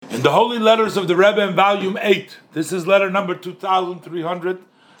In the Holy Letters of the Rebbe in Volume 8, this is letter number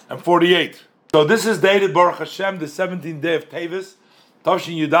 2348. So this is dated Baruch Hashem, the 17th day of Tevis,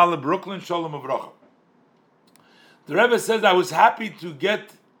 Tavshin Yudale, Brooklyn, Shalom Uvracha. The Rebbe says, I was happy to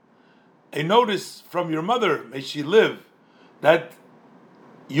get a notice from your mother, may she live, that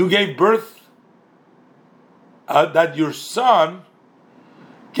you gave birth, that your son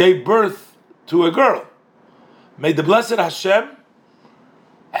gave birth to a girl. May the blessed Hashem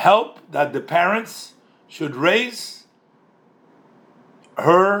help that the parents should raise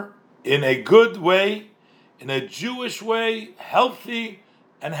her in a good way, in a Jewish way, healthy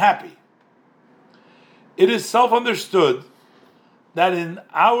and happy. It is self-understood that in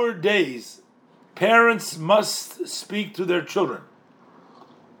our days, parents must speak to their children.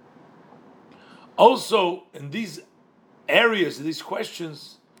 Also, in these areas, these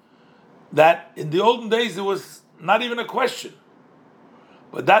questions, that in the olden days there was not even a question.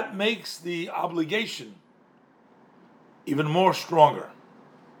 But that makes the obligation even more stronger.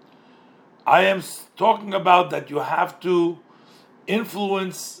 I am talking about that you have to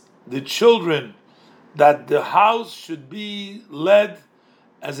influence the children, that the house should be led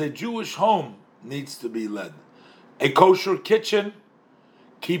as a Jewish home needs to be led. A kosher kitchen,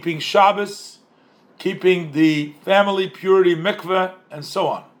 keeping Shabbos, keeping the family purity mikveh, and so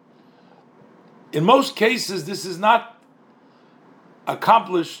on. In most cases, this is not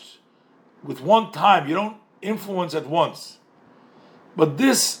accomplished with one time. You don't influence at once. But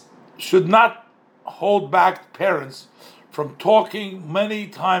this should not hold back parents from talking many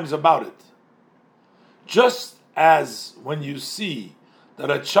times about it. Just as when you see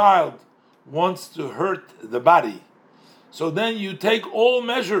that a child wants to hurt the body, so then you take all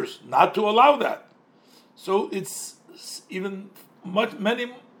measures not to allow that. So it's even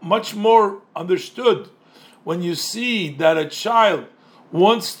much more understood when you see that a child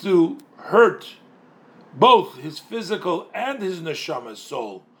wants to hurt both his physical and his neshama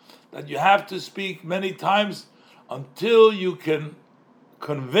soul, that you have to speak many times until you can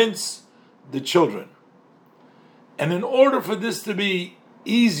convince the children. And in order for this to be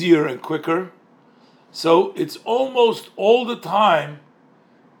easier and quicker, so it's almost all the time,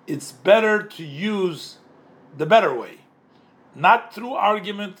 it's better to use the better way. Not through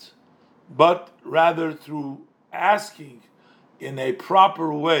argument, but rather through asking in a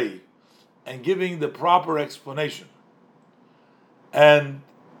proper way and giving the proper explanation. And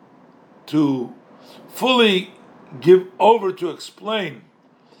to fully give over to explain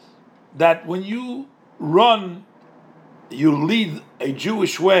that when you lead a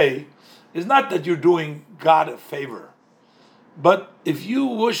Jewish way, is not that you're doing God a favor. But if you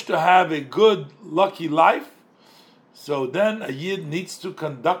wish to have a good, lucky life, so then a Yid needs to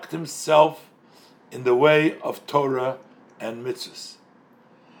conduct himself in the way of Torah and mitzvahs.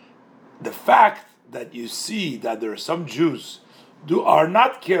 The fact that you see that there are some Jews who are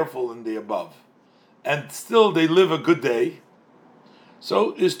not careful in the above, and still they live a good day,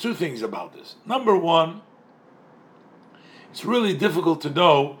 so there's two things about this. Number one, it's really difficult to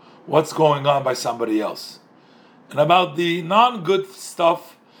know what's going on by somebody else. And about the non-good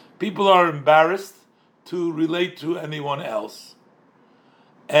stuff, people are embarrassed to relate to anyone else.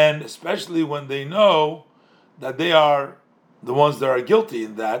 And especially when they know that they are the ones that are guilty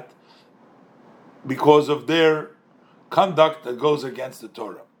in that because of their conduct that goes against the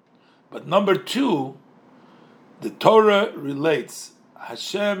Torah. But number two, the Torah relates.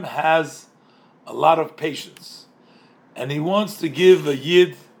 Hashem has a lot of patience. And He wants to give a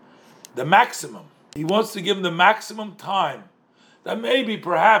Yid the maximum. He wants to give him the maximum time. That maybe,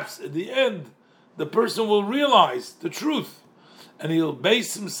 perhaps, at the end, the person will realize the truth. And he'll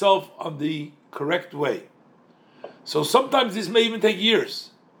base himself on the correct way. So sometimes this may even take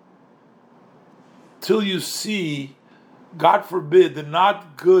years. Till you see, God forbid, the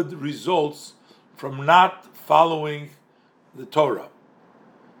not good results from not following the Torah.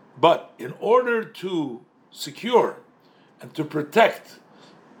 But in order to secure and to protect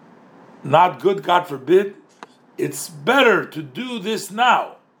not good, God forbid, it's better to do this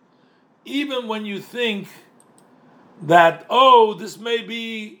now. Even when you think that, this may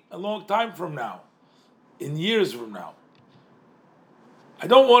be a long time from now, in years from now. I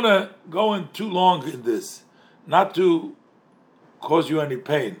don't want to go in too long in this, not to cause you any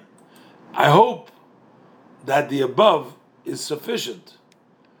pain. I hope that the above is sufficient,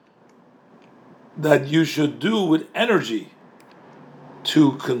 that you should do with energy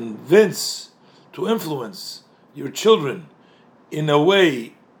to convince, to influence your children in a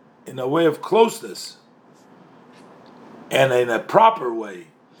way of closeness and in a proper way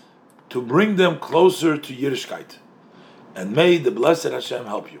to bring them closer to Yidishkeit. and may the blessed Hashem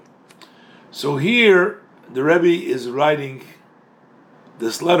help you. So here, the Rebbe is writing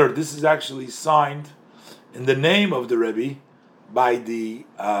this letter. This is actually signed in the name of the Rebbe by the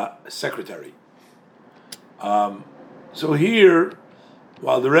secretary. So here,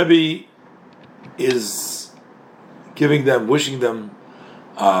 while the Rebbe is wishing them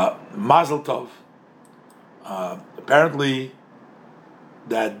Mazel Tov, apparently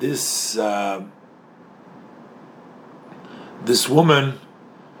that this woman,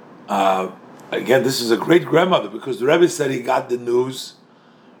 again, this is a great grandmother, because the Rebbe said he got the news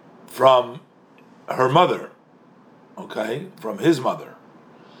from her mother, from his mother,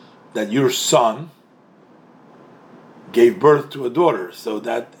 that your son gave birth to a daughter. So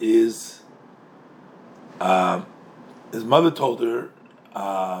that is, his mother told her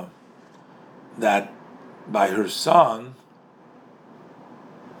that by her son,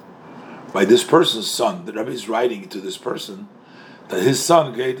 by this person's son, the Rebbe is writing to this person that his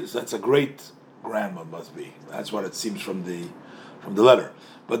son gave. That's a great grandma must be. That's what it seems from the letter.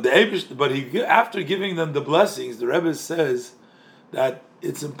 But after giving them the blessings, the Rebbe says that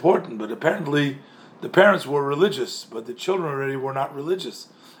it's important. But apparently, the parents were religious, but the children already were not religious,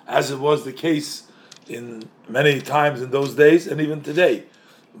 as it was the case in many times in those days and even today.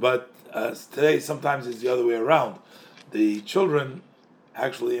 But today, sometimes it's the other way around. The children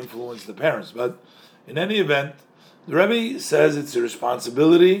actually influence the parents. But in any event, the Rebbe says it's the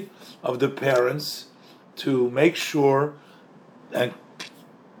responsibility of the parents to make sure and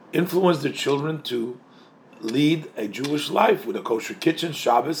influence their children to lead a Jewish life with a kosher kitchen,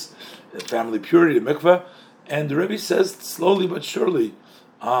 Shabbos, family purity, the mikveh. And the Rebbe says slowly but surely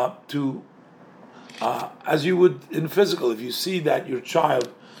as you would in physical, if you see that your child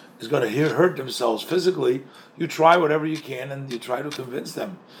is going to hurt themselves physically, you try whatever you can and you try to convince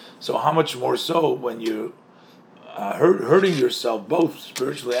them. So how much more so when you're hurting yourself both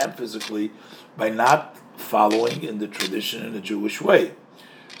spiritually and physically by not following in the tradition in the Jewish way.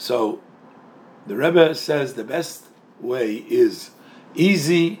 So the Rebbe says the best way is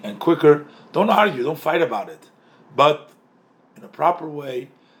easy and quicker. Don't argue, don't fight about it, but in a proper way,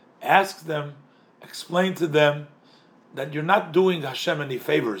 ask them, explain to them that you're not doing Hashem any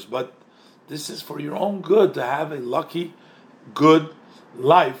favors, but this is for your own good, to have a lucky, good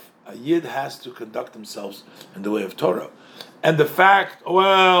life. A Yid has to conduct themselves in the way of Torah. And the fact,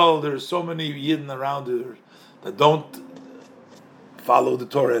 there's so many Yidden around here that don't follow the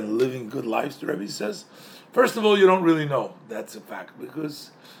Torah and living good lives, the Rebbe says. First of all, you don't really know. That's a fact,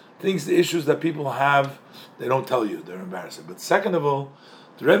 because the issues that people have, they don't tell you. They're embarrassing. But second of all,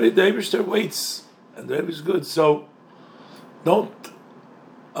 the Eibishter waits, and the Rebbe is good. So don't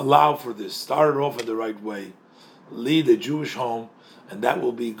allow for this. Start it off in the right way. Lead a Jewish home, and that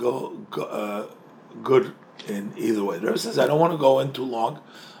will be good in either way. The Rebbe says, I don't want to go in too long.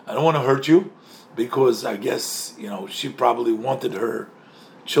 I don't want to hurt you, because I guess, she probably wanted her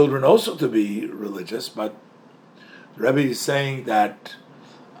children also to be religious, but the Rebbe is saying that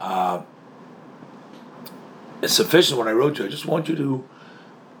it's sufficient what I wrote you. I just want you to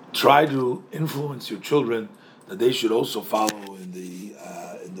try to influence your children that they should also follow in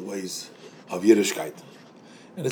the ways of Yidishkeit.